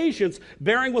also with patience,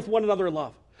 bearing with one another in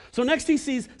love. So next he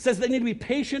says they need to be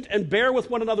patient and bear with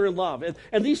one another in love.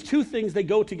 And these two things, they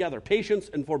go together, patience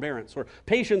and forbearance, or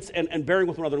patience and bearing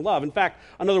with one another in love. In fact,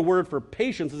 another word for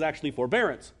patience is actually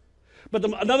forbearance. But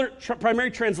another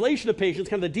primary translation of patience,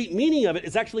 kind of the deep meaning of it,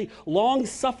 is actually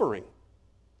long-suffering.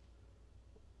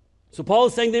 So Paul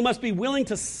is saying they must be willing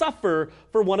to suffer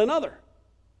for one another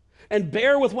and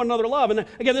bear with one another love. And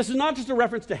again, this is not just a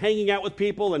reference to hanging out with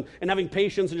people and having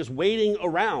patience and just waiting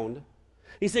around.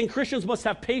 He's saying Christians must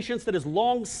have patience that is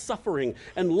long-suffering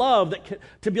and love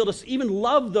to be able to even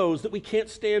love those that we can't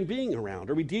stand being around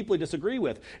or we deeply disagree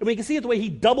with. And we can see it the way he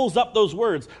doubles up those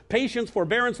words: patience,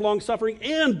 forbearance, long-suffering,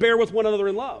 and bear with one another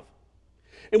in love.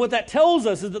 And what that tells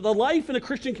us is that the life in a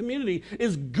Christian community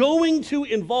is going to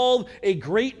involve a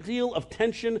great deal of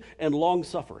tension and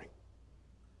long-suffering.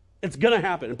 It's going to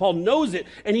happen. And Paul knows it,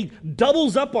 and he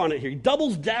doubles up on it here. He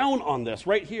doubles down on this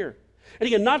right here. And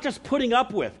again, not just putting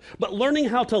up with, but learning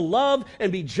how to love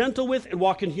and be gentle with and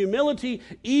walk in humility,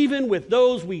 even with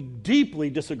those we deeply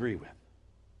disagree with.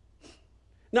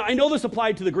 Now, I know this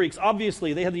applied to the Greeks.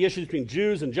 Obviously, they had the issues between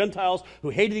Jews and Gentiles who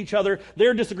hated each other.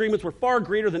 Their disagreements were far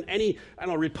greater than any,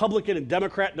 Republican and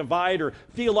Democrat divide or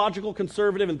theological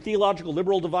conservative and theological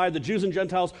liberal divide. The Jews and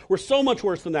Gentiles were so much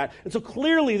worse than that. And so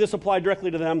clearly this applied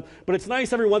directly to them, but it's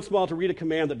nice every once in a while to read a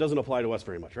command that doesn't apply to us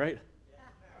very much, right?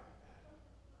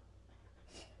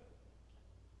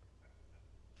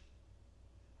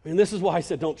 This is why I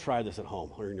said don't try this at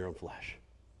home or in your own flesh.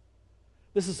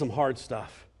 This is some hard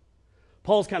stuff.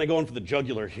 Paul's kind of going for the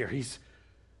jugular here.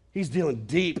 He's dealing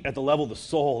deep at the level of the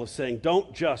soul of saying,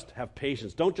 don't just have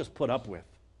patience. Don't just put up with.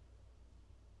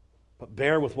 But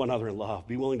bear with one another in love.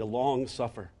 Be willing to long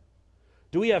suffer.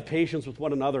 Do we have patience with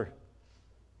one another?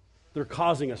 They're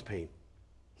causing us pain.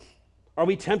 Are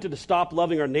we tempted to stop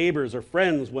loving our neighbors or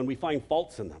friends when we find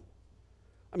faults in them?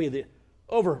 The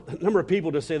number of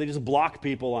people just say they just block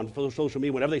people on social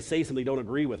media whenever they say something they don't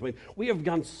agree with. We have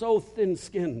gone so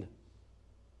thin-skinned.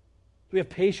 Do we have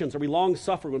patience? Are we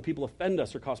long-suffer when people offend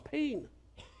us or cause pain?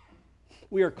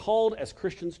 We are called as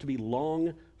Christians to be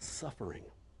long-suffering.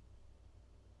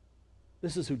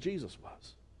 This is who Jesus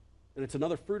was. And it's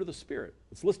another fruit of the Spirit.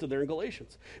 It's listed there in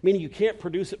Galatians. Meaning you can't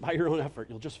produce it by your own effort.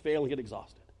 You'll just fail and get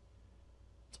exhausted.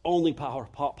 It's only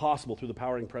possible through the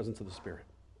powering presence of the Spirit.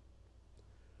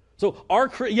 So are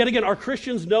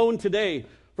Christians known today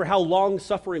for how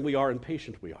long-suffering we are and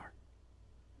patient we are?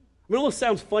 It almost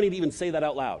sounds funny to even say that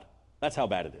out loud. That's how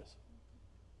bad it is.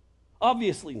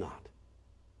 Obviously not.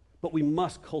 But we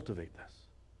must cultivate this.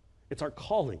 It's our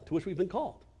calling to which we've been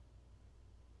called.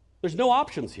 There's no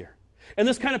options here. And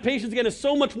this kind of patience, again, is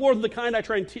so much more than the kind I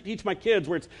try and teach my kids,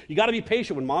 where it's, you got to be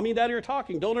patient. When mommy and daddy are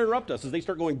talking, don't interrupt us, as they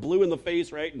start going blue in the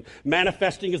face, right? And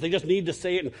manifesting as they just need to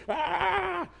say it.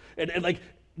 And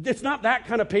it's not that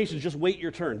kind of patience, just wait your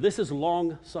turn. This is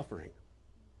long suffering.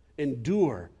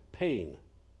 Endure pain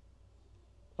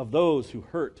of those who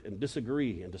hurt and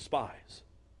disagree and despise,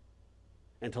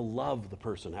 and to love the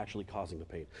person actually causing the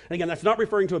pain. And again, that's not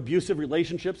referring to abusive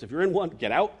relationships. If you're in one,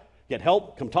 get out, get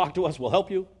help, come talk to us, we'll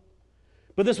help you.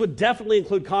 But this would definitely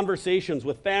include conversations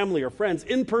with family or friends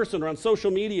in person or on social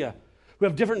media who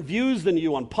have different views than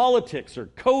you on politics or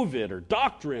COVID or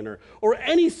doctrine or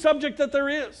any subject that there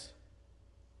is.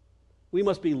 We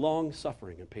must be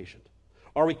long-suffering and patient.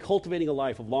 Are we cultivating a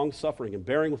life of long-suffering and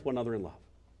bearing with one another in love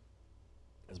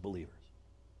as believers?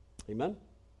 Amen?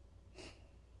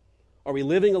 Are we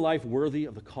living a life worthy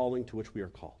of the calling to which we are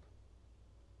called?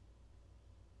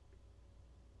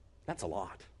 That's a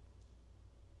lot.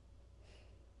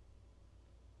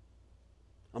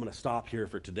 I'm going to stop here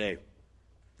for today.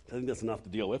 I think that's enough to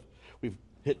deal with. We've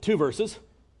hit 2 verses.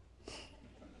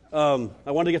 I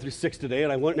wanted to get through 6 today,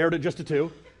 and I narrowed it just to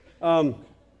 2.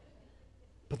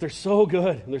 But they're so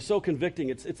good, and they're so convicting.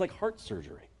 It's like heart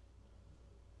surgery.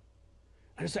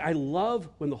 I love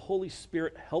when the Holy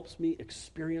Spirit helps me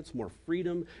experience more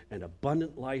freedom and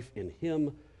abundant life in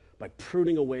Him by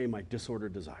pruning away my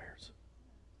disordered desires.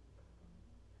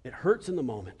 It hurts in the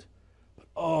moment, but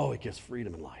it gives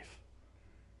freedom in life.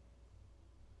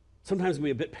 Sometimes it can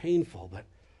be a bit painful,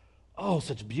 but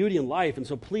such beauty in life. And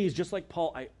so please, just like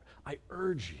Paul, I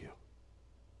urge you,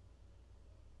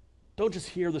 don't just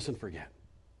hear this and forget.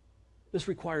 This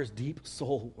requires deep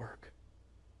soul work.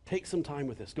 Take some time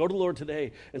with this. Go to the Lord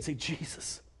today and say,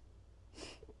 Jesus,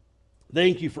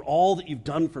 thank you for all that you've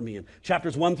done for me in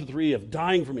chapters 1 through 3 of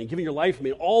dying for me and giving your life for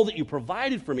me and all that you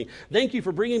provided for me. Thank you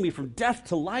for bringing me from death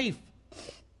to life.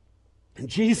 And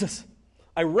Jesus,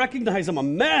 I recognize I'm a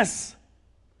mess,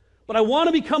 but I want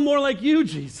to become more like you,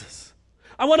 Jesus.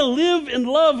 I want to live and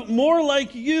love more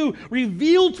like you.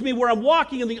 Reveal to me where I'm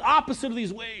walking in the opposite of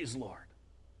these ways, Lord.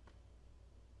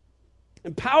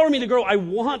 Empower me to grow. I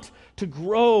want to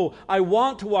grow. I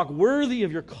want to walk worthy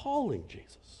of your calling,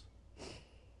 Jesus.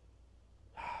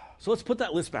 So let's put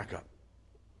that list back up.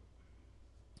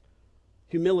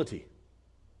 Humility,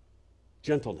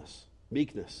 gentleness,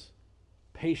 meekness,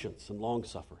 patience, and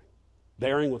long-suffering,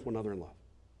 bearing with one another in love.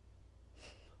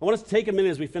 I want us to take a minute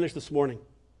as we finish this morning,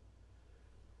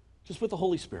 just with the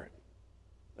Holy Spirit,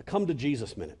 a come to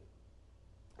Jesus minute.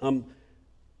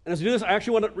 And as we do this, I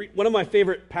actually want to read one of my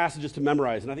favorite passages to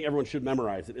memorize, and I think everyone should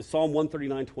memorize it, is Psalm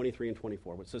 139, 23, and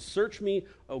 24, which says, "Search me,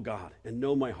 O God, and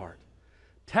know my heart.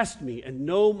 Test me and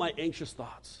know my anxious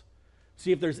thoughts.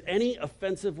 See if there's any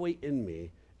offensive way in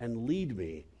me, and lead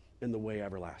me in the way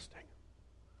everlasting."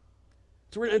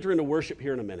 So we're going to enter into worship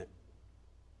here in a minute.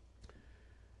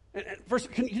 And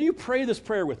first, can you pray this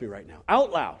prayer with me right now?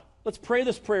 Out loud. Let's pray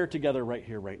this prayer together right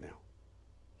here, right now.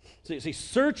 So you say,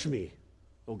 "Search me,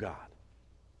 O God."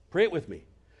 Pray it with me.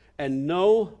 "And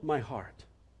know my heart.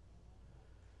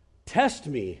 Test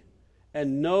me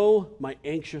and know my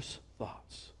anxious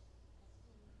thoughts.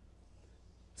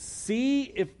 See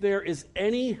if there is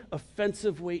any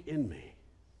offensive way in me,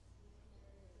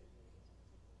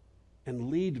 and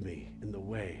lead me in the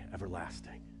way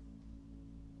everlasting."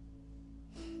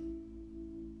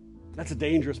 That's a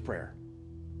dangerous prayer,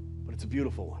 but it's a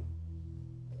beautiful one.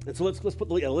 And so let's put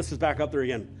the list is back up there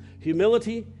again.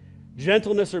 Humility,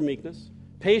 gentleness or meekness,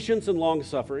 patience and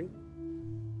long-suffering,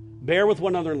 bear with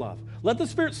one another in love. Let the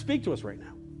Spirit speak to us right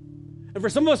now. And for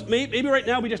some of us, maybe right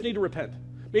now we just need to repent.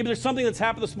 Maybe there's something that's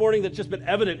happened this morning that's just been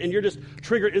evident, and you're just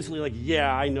triggered instantly like,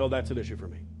 yeah, I know that's an issue for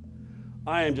me.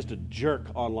 I am just a jerk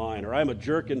online, or I'm a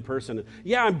jerk in person.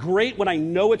 Yeah, I'm great when I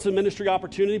know it's a ministry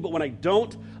opportunity, but when I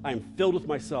don't, I'm filled with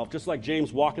myself, just like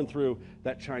James walking through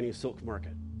that Chinese silk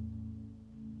market.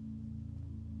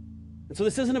 And so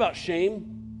this isn't about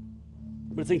shame,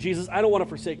 but it's saying, Jesus, I don't want to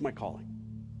forsake my calling.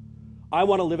 I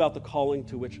want to live out the calling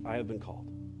to which I have been called.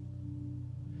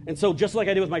 And so just like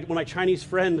I did with when my Chinese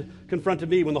friend confronted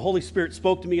me, when the Holy Spirit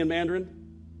spoke to me in Mandarin,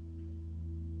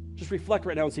 just reflect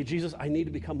right now and say, Jesus, I need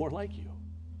to become more like you.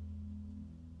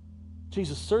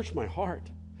 Jesus, search my heart.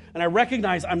 And I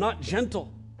recognize I'm not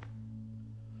gentle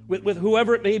with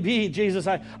whoever it may be. Jesus,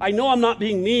 I know I'm not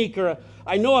being meek, or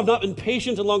I know I've not been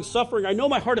patient and long-suffering. I know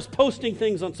my heart is posting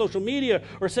things on social media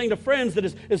or saying to friends that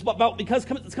is about because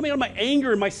it's coming out of my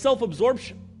anger and my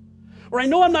self-absorption. Or I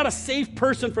know I'm not a safe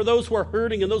person for those who are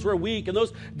hurting and those who are weak and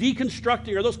those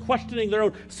deconstructing or those questioning their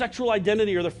own sexual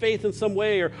identity or their faith in some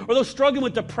way or those struggling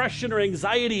with depression or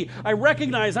anxiety. I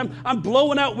recognize I'm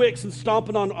blowing out wicks and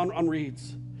stomping on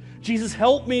reeds. Jesus,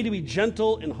 help me to be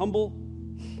gentle and humble.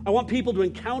 I want people to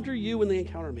encounter you when they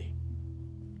encounter me.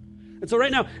 And so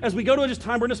right now, as we go to this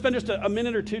time, we're going to spend just a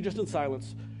minute or two just in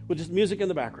silence with just music in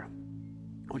the background.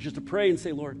 I want you just to pray and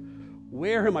say, Lord,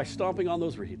 where am I stomping on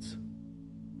those reeds?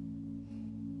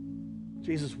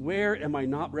 Jesus, where am I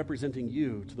not representing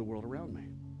you to the world around me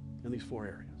in these 4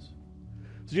 areas?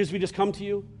 So Jesus, we just come to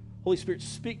you. Holy Spirit,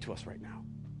 speak to us right now.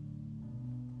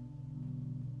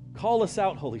 Call us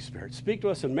out, Holy Spirit. Speak to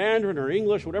us in Mandarin or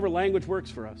English, whatever language works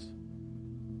for us.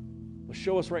 But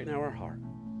show us right now our heart.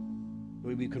 That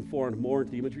we be conformed more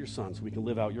into the image of your Son so we can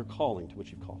live out your calling to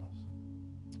which you've called us.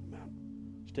 Amen.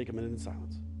 Just take a minute in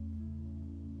silence.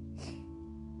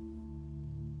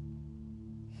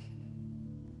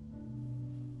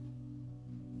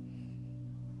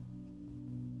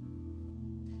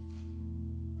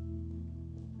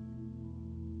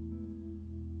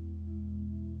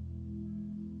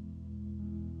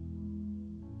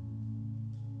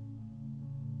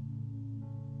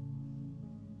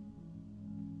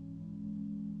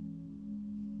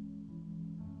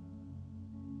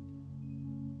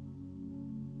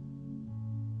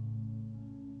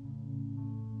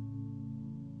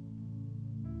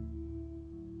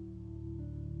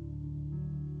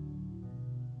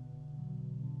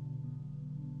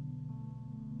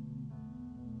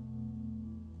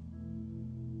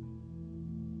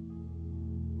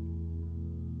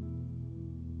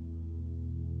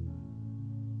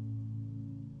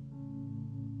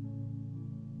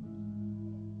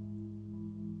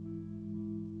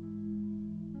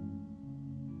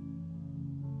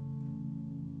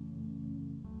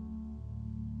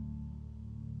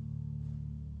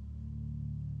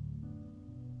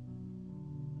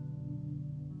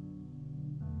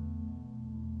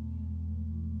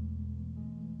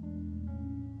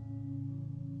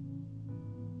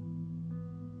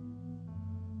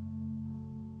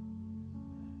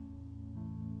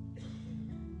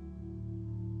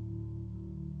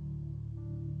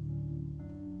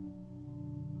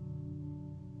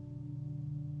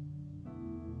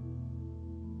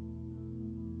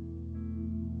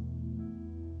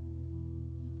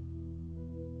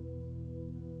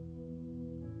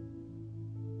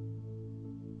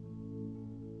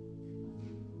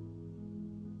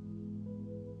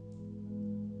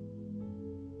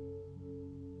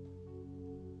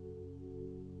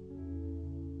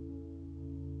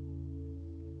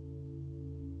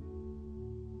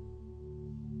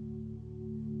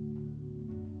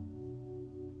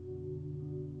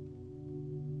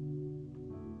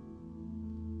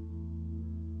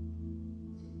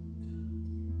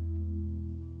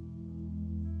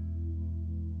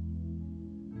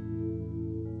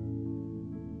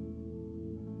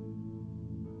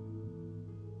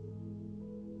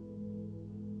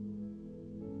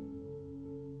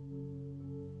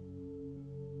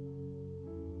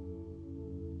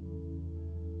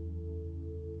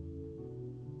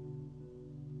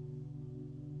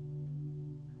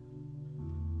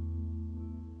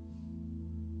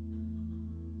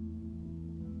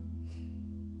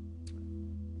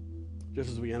 just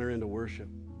as we enter into worship.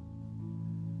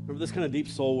 Remember, this kind of deep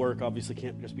soul work obviously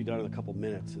can't just be done in a couple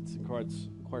minutes. It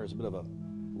requires a bit of a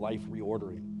life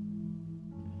reordering.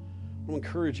 I want to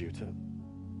encourage you to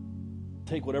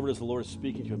take whatever it is the Lord is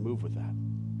speaking to you and move with that.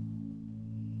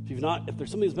 If there's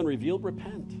something that's been revealed,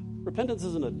 repent. Repentance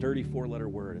isn't a dirty 4-letter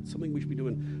word. It's something we should be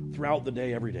doing throughout the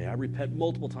day, every day. I repent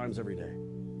multiple times every day.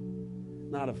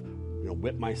 Not of,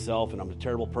 whip myself and I'm a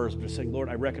terrible person, but just saying, Lord,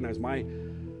 I recognize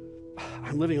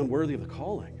I'm living unworthy of the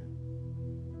calling.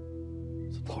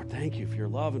 So, Lord, thank you for your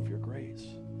love and for your grace.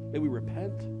 May we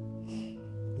repent.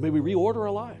 May we reorder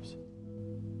our lives.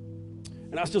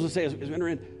 And I was just going to say, as we enter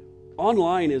in,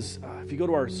 online is, if you go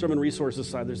to our sermon resources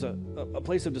side, there's a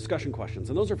place of discussion questions.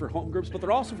 And those are for home groups, but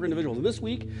they're also for individuals. And this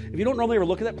week, if you don't normally ever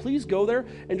look at that, please go there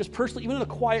and just personally, even in a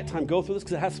quiet time, go through this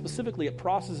because it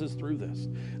processes through this.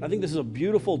 And I think this is a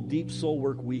beautiful, deep soul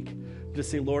work week to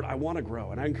say, Lord, I want to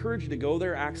grow. And I encourage you to go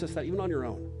there, access that even on your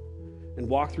own, and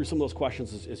walk through some of those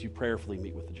questions as you prayerfully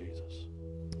meet with Jesus.